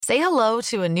Say hello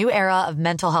to a new era of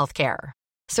mental health care.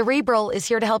 Cerebral is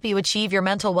here to help you achieve your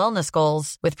mental wellness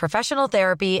goals with professional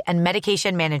therapy and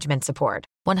medication management support.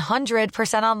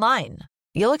 100% online.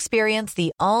 You'll experience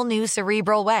the all-new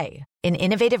Cerebral Way, an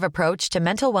innovative approach to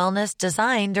mental wellness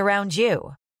designed around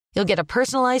you. You'll get a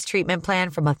personalized treatment plan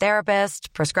from a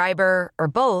therapist, prescriber, or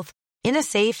both in a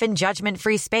safe and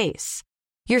judgment-free space.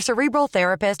 Your Cerebral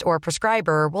therapist or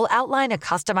prescriber will outline a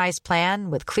customized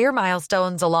plan with clear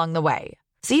milestones along the way,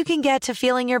 so you can get to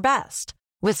feeling your best.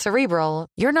 With Cerebral,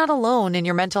 you're not alone in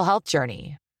your mental health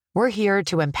journey. We're here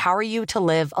to empower you to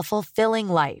live a fulfilling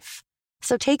life.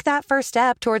 So take that first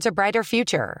step towards a brighter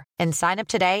future and sign up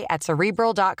today at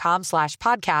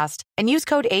Cerebral.com/podcast and use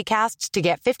code ACAST to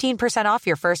get 15% off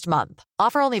your first month.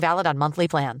 Offer only valid on monthly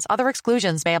plans. Other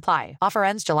exclusions may apply. Offer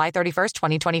ends July 31st,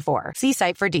 2024. See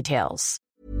site for details.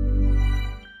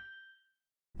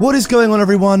 What is going on,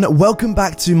 everyone? Welcome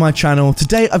back to my channel.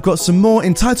 Today I've got some more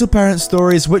Entitled Parents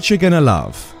stories which you're gonna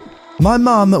love. My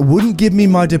mum wouldn't give me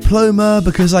my diploma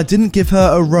because I didn't give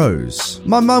her a rose.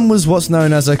 My mum was what's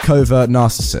known as a covert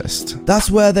narcissist. That's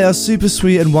where they are super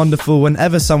sweet and wonderful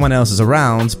whenever someone else is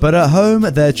around, but at home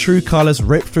their true colours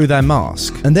rip through their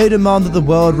mask, and they demand that the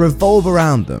world revolve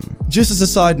around them. Just as a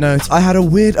side note, I had a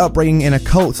weird upbringing in a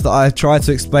cult that I've tried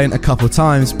to explain a couple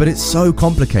times, but it's so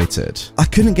complicated. I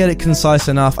couldn't get it concise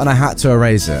enough and I had to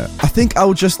erase it. I think I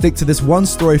will just stick to this one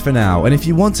story for now, and if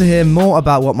you want to hear more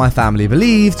about what my family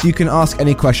believed, you can ask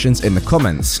any questions in the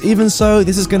comments. Even so,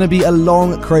 this is going to be a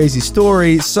long, crazy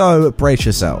story, so brace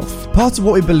yourself. Part of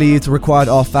what we believed required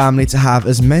our family to have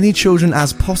as many children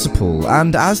as possible,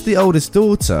 and as the oldest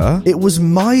daughter, it was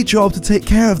my job to take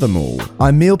care of them all.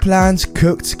 I meal planned,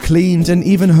 cooked, cleaned, and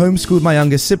even homeschooled my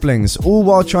younger siblings, all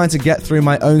while trying to get through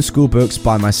my own school books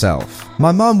by myself.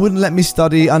 My mum wouldn't let me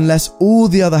study unless all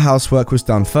the other housework was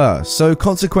done first, so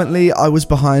consequently I was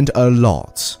behind a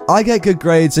lot. I get good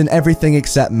grades in everything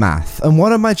except math, and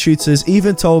one of my tutors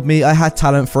even told me I had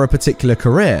talent for a particular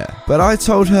career. But I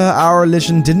told her our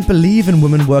religion didn't believe in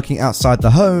women working outside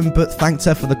the home, but thanked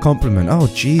her for the compliment. Oh,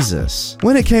 Jesus.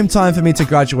 When it came time for me to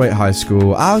graduate high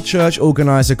school, our church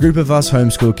organised a group of us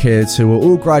homeschool kids who were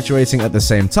all graduating at the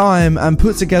same time and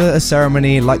put together a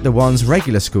ceremony like the ones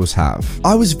regular schools have.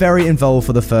 I was very involved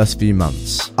for the first few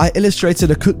months. I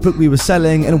illustrated a cookbook we were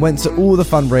selling and went to all the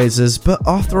fundraisers, but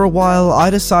after a while I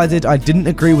decided I didn't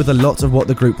agree with a lot of what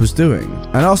the group was doing,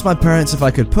 and asked my parents if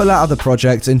I could pull out of the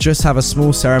project and just have a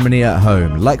small ceremony at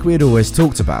home, like we had always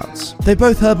talked about. They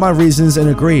both heard my reasons and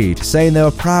agreed, saying they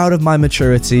were proud of my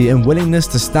maturity and willingness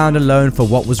to stand alone for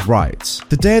what was right.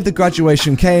 The day of the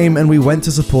graduation came and we went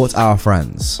to support our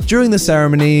friends. During the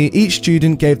ceremony, each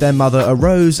student gave their mother a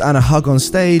rose and a hug on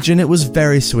stage, and it was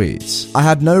very sweet. I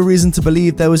had no reason to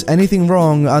believe there was anything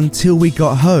wrong until we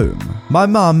got home. My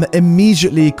mum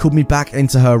immediately called me back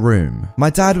into her room. My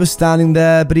dad was standing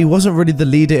there, but he wasn't really the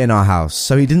leader in our house,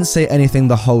 so he didn't say anything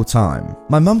the whole time.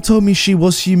 My mum told me she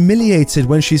was humiliated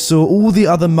when she saw all the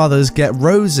other mothers get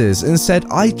roses and said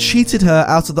I cheated her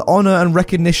out of the honor and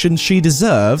recognition she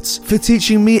deserved for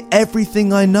teaching me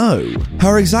everything I know.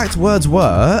 Her exact words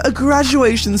were, "A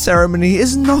graduation ceremony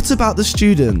is not about the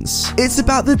students. It's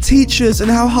about the teachers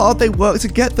and how hard they work to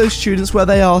get those students where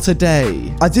they are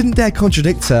today." I didn't dare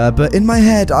contradict her, but in my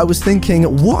head I was thinking,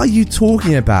 what are you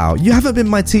talking about? You haven't been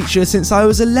my teacher since I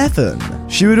was 11.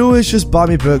 She would always just buy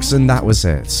me books and that was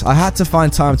it. I had to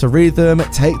find time to read them,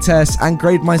 take tests, and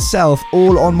grade myself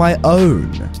all on my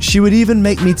own. She would even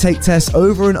make me take tests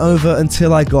over and over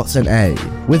until I got an A.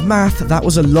 With math, that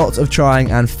was a lot of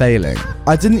trying and failing.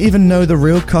 I didn't even know the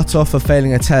real cutoff for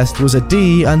failing a test was a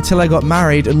D until I got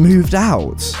married and moved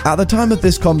out. At the time of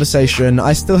this conversation,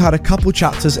 I still had a couple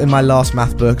chapters in my last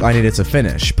math book I needed to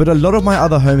finish, but a lot of my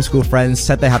other homeschool friends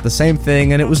said they had the same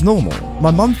thing and it was normal.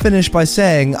 My mum finished by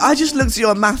saying, "I just looked at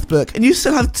your math book and you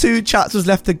still have 2 chapters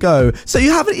left to go, so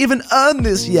you haven't even earned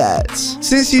this yet.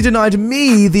 Since you denied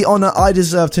me the honor I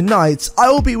deserve tonight, I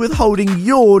will be withholding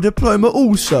your diploma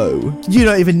also. You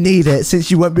don't even need it since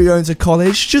you won't be going to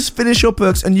college. Just finish your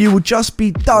books and you will just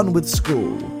be done with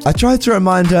school." I tried to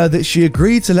remind her that she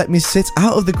agreed to let me sit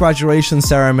out of the graduation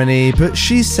ceremony, but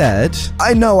she said,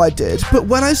 "I know I did, but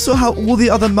when I saw how all the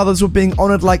other mothers were being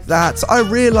honored like that, I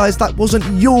realized that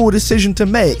wasn't your decision to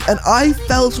make, and I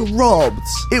felt robbed.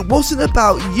 It wasn't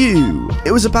about you.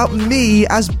 It was about me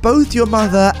as both your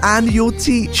mother and your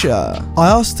teacher." I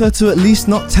asked her to at least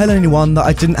not tell anyone that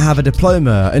I didn't have a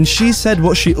diploma, and she said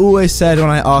what she always said when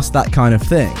I asked that kind of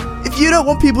thing. If you don't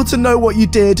want people to know what you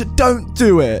did, don't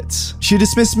do it. She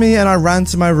dismissed me and I ran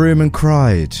to my room and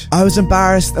cried. I was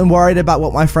embarrassed and worried about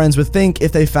what my friends would think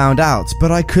if they found out,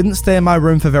 but I couldn't stay in my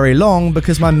room for very long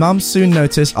because my mum soon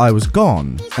noticed I was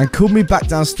gone and called me back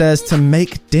downstairs to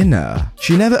make dinner.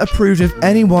 She never approved of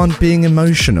anyone being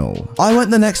emotional. I went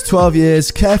the next 12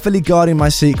 years carefully guarding my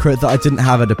secret that I didn't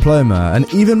have a diploma,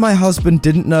 and even my husband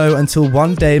didn't know until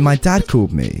one day my dad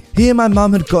called me. He and my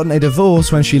mum had gotten a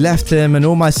divorce when she left him and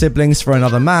all my siblings for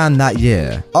another man that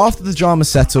year. After the drama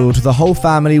settled, the whole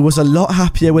family was a lot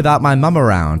happier without my mum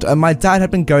around, and my dad had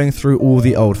been going through all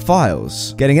the old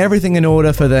files, getting everything in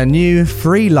order for their new,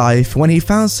 free life when he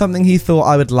found something he thought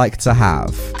I would like to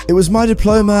have. It was my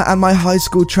diploma and my high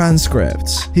school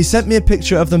transcript. He sent me a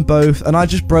picture of them both and I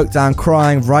just broke down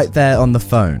crying right there on the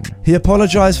phone. He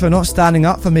apologized for not standing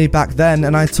up for me back then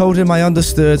and I told him I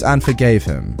understood and forgave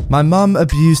him. My mum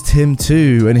abused him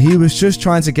too and he was just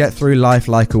trying to get through life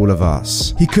like all of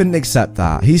us. He couldn't accept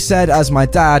that. He said as my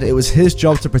dad it was his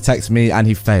job to protect me and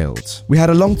he failed. We had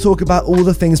a long talk about all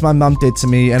the things my mum did to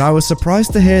me and I was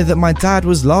surprised to hear that my dad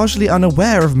was largely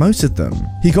unaware of most of them.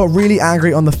 He got really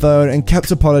angry on the phone and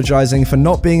kept apologizing for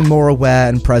not being more aware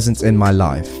and present in my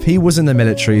life. He was in the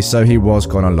military so he was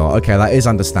gone a lot. Okay, that is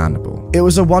understandable. It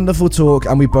was a wonderful talk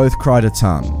and we both cried a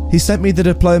ton. He sent me the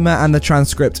diploma and the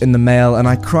transcript in the mail and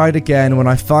I cried again when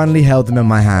I finally held them in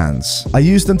my hands. I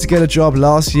used them to get a job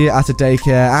last year at a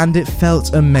daycare and it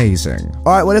felt amazing.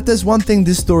 Alright, well if there's one thing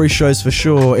this story shows for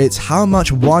sure, it's how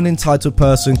much one entitled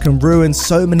person can ruin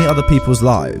so many other people's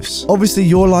lives. Obviously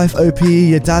your life OP,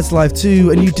 your dad's life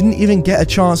too, and you didn't even get a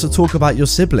chance to talk about your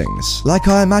siblings. Like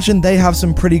I imagine they have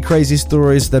some pretty crazy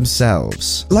stories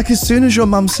themselves. Like as soon as your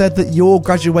mum said that your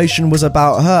graduation was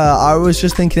about her, I was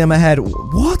just thinking in my head,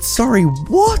 what? Sorry,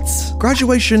 what?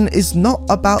 Graduation is not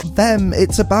about them,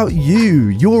 it's about you,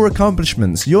 your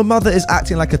accomplishments. Your mother is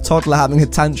acting like a toddler having a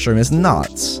tantrum, it's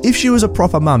nuts. If she was a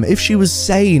proper mum, if she was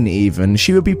sane even,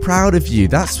 she would be proud of you.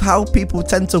 That's how people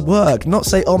tend to work, not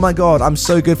say, oh my god, I'm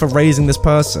so good for raising this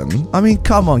person. I mean,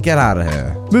 come on, get out of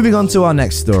here. Moving on to our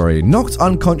next story. Knocked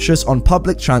unconscious on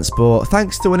public transport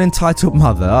thanks to an entitled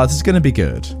mother. Oh, this is going to be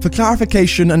good. For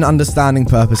clarification and understanding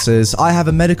purposes, I have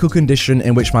a medical condition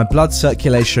in which my blood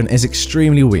circulation is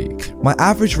extremely weak. My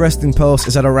average resting pulse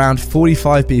is at around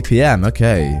 45 BPM,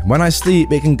 okay. When I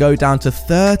sleep, it can go down to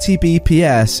 30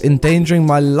 BPS, endangering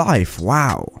my life,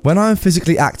 wow. When I am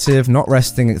physically active, not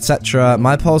resting, etc.,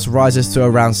 my pulse rises to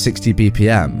around 60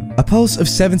 BPM. A pulse of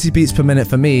 70 beats per minute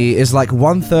for me is like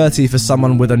 130 for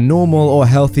someone with a normal or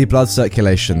healthy blood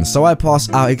circulation, so I pass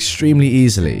out extremely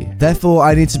easily. Therefore,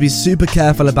 I need to be super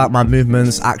careful about my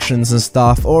movements, actions and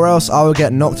stuff, or else I will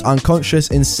get knocked unconscious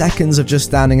in seconds of just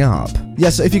standing up. Yeah,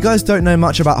 so if you guys don't know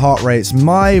much about heart rates,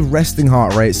 my resting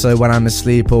heart rate, so when I'm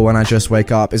asleep or when I just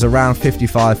wake up, is around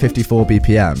 55, 54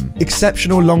 BPM.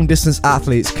 Exceptional long distance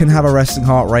athletes can have a resting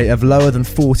heart rate of lower than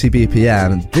 40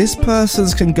 BPM. This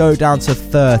person's can go down to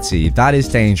 30. That is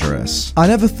dangerous. I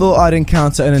never thought I'd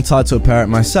encounter an entitled parent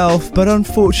myself, but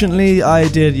unfortunately I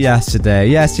did yesterday.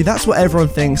 Yeah, see, that's what everyone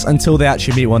thinks until they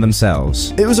actually meet one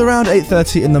themselves. It was around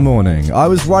 8:30 in the morning. I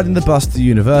was riding the bus to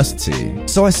university.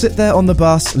 So I sit there on the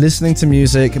bus listening to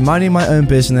music, minding my own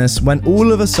business, when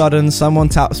all of a sudden someone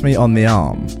taps me on the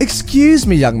arm. Excuse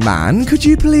me, young man, could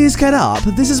you please get up?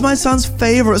 This is my son's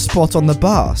favorite spot on the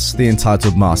bus, the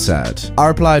entitled ma said. I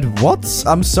replied, what?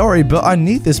 I'm sorry, but I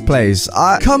need this place.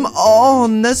 Come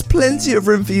on, there's plenty of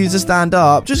room for you to stand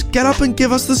up. Just get up and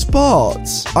give us the spot.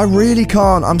 I really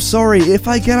can't, I'm sorry. If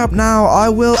I get up now, I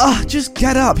will. Just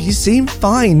get up. You seem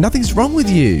fine. Nothing's wrong with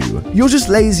you. You're just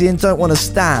lazy and don't want to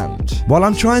stand. While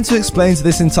I'm trying to explain to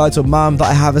this entitled mum that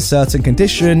I have a certain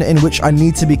condition in which I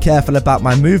need to be careful about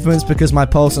my movements because my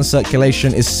pulse and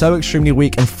circulation is so extremely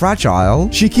weak and fragile,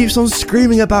 she keeps on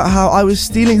screaming about how I was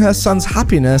stealing her son's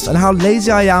happiness and how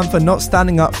lazy I am for not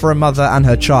standing up for a mother and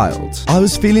her child. I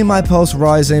was feeling my pulse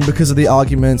rising because of the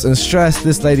arguments and stress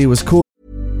this lady was causing.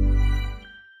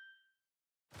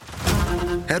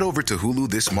 Head over to Hulu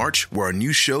this March, where our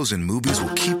new shows and movies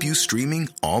will keep you streaming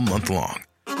all month long.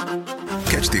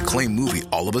 Catch the acclaimed movie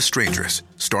All of Us Strangers,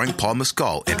 starring Paul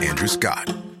Mescal and Andrew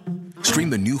Scott. Stream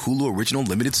the new Hulu original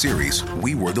limited series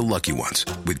We Were the Lucky Ones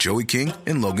with Joey King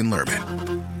and Logan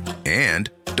Lerman. And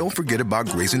don't forget about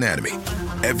Grey's Anatomy.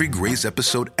 Every Grey's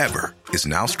episode ever is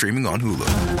now streaming on Hulu.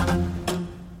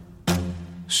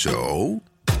 So,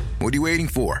 what are you waiting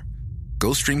for?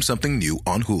 Go stream something new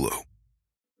on Hulu.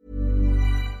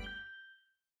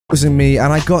 causing me,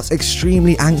 and I got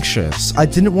extremely anxious. I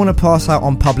didn't want to pass out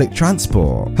on public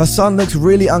transport. Her son looked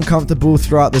really uncomfortable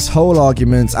throughout this whole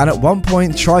argument, and at one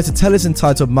point tried to tell his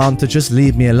entitled mum to just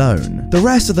leave me alone. The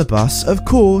rest of the bus, of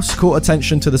course, caught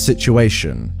attention to the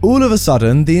situation. All of a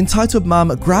sudden, the entitled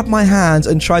mum grabbed my hand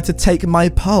and tried to take my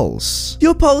pulse.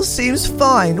 "Your pulse seems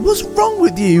fine. What's wrong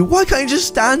with you? Why can't you just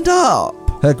stand up?"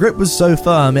 Her grip was so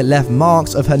firm it left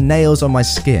marks of her nails on my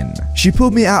skin. She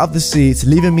pulled me out of the seat,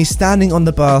 leaving me standing on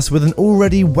the bus with an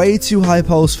already way too high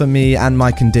pulse for me and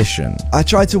my condition. I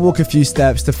tried to walk a few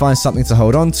steps to find something to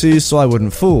hold on to so I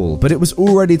wouldn't fall, but it was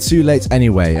already too late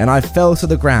anyway, and I fell to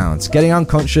the ground, getting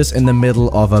unconscious in the middle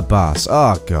of a bus.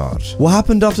 Oh god. What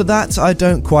happened after that, I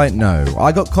don't quite know.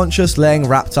 I got conscious laying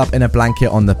wrapped up in a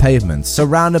blanket on the pavement,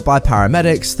 surrounded by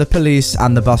paramedics, the police,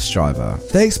 and the bus driver.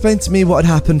 They explained to me what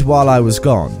had happened while I was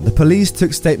gone. The police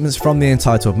took statements from the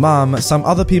entitled mum, some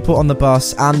other people on the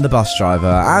bus, and the bus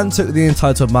driver, and took the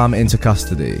entitled mum into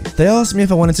custody. They asked me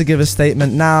if I wanted to give a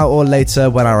statement now or later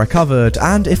when I recovered,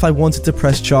 and if I wanted to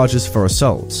press charges for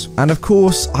assault. And of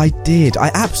course, I did.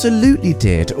 I absolutely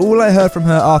did. All I heard from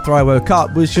her after I woke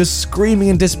up was just screaming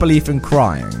in disbelief and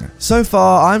crying. So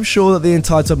far, I'm sure that the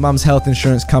entitled mum's health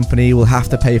insurance company will have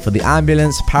to pay for the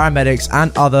ambulance, paramedics,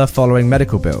 and other following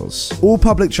medical bills. All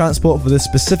public transport for this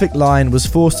specific line was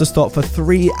forced to stop for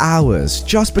 3 hours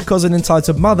just because an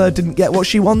entitled mother didn't get what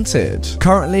she wanted.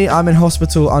 Currently, I'm in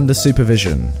hospital under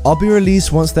supervision. I'll be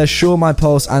released once they're sure my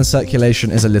pulse and circulation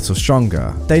is a little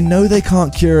stronger. They know they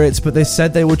can't cure it, but they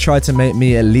said they will try to make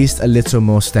me at least a little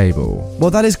more stable.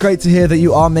 Well, that is great to hear that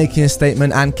you are making a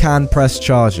statement and can press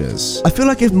charges. I feel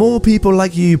like if more people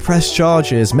like you press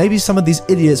charges, maybe some of these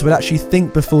idiots would actually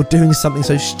think before doing something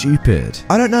so stupid.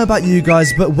 I don't know about you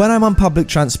guys, but when I'm on public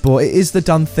transport, it is the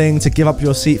done thing to give up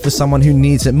your seat for someone who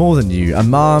needs it more than you. A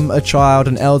mum, a child,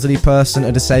 an elderly person,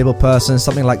 a disabled person,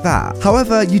 something like that.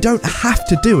 However, you don't have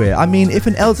to do it. I mean, if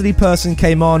an elderly person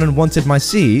came on and wanted my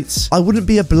seats, I wouldn't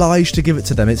be obliged to give it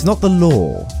to them. It's not the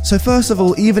law. So first of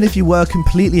all, even if you were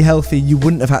completely healthy, you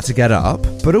wouldn't have had to get up.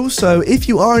 But also, if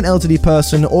you are an elderly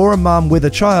person or a mum with a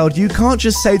child, you can't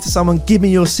just say to someone, "Give me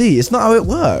your seat." It's not how it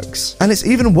works. And it's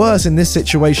even worse in this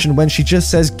situation when she just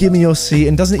says, "Give me your seat,"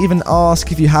 and doesn't even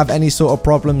ask if you have any sort of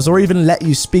problems or even let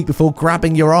you speak before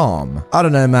grabbing your arm. I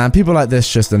don't know, man. People like this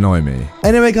just annoy me.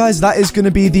 Anyway, guys, that is going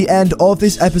to be the end of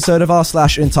this episode of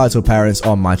r/Entitled Parents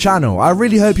on my channel. I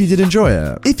really hope you did enjoy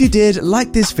it. If you did,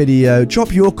 like this video,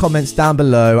 drop your comments down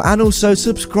below, and also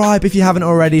subscribe if you haven't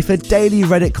already for daily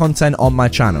Reddit content on my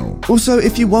channel. Also,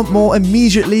 if you want more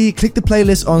immediately, click the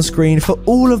playlist on screen for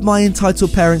all of my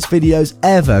Entitled Parents videos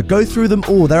ever. Go through them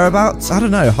all. They're about, I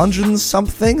don't know, 100 and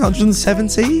something?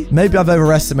 170? Maybe I've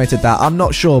overestimated that. I'm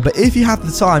not sure. But if you have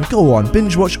the time, go on,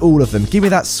 binge watch all of them. Give me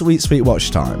that sweet, sweet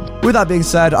watch time. With that being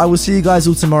said, I will see you guys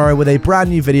all tomorrow with a brand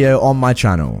new video on my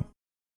channel.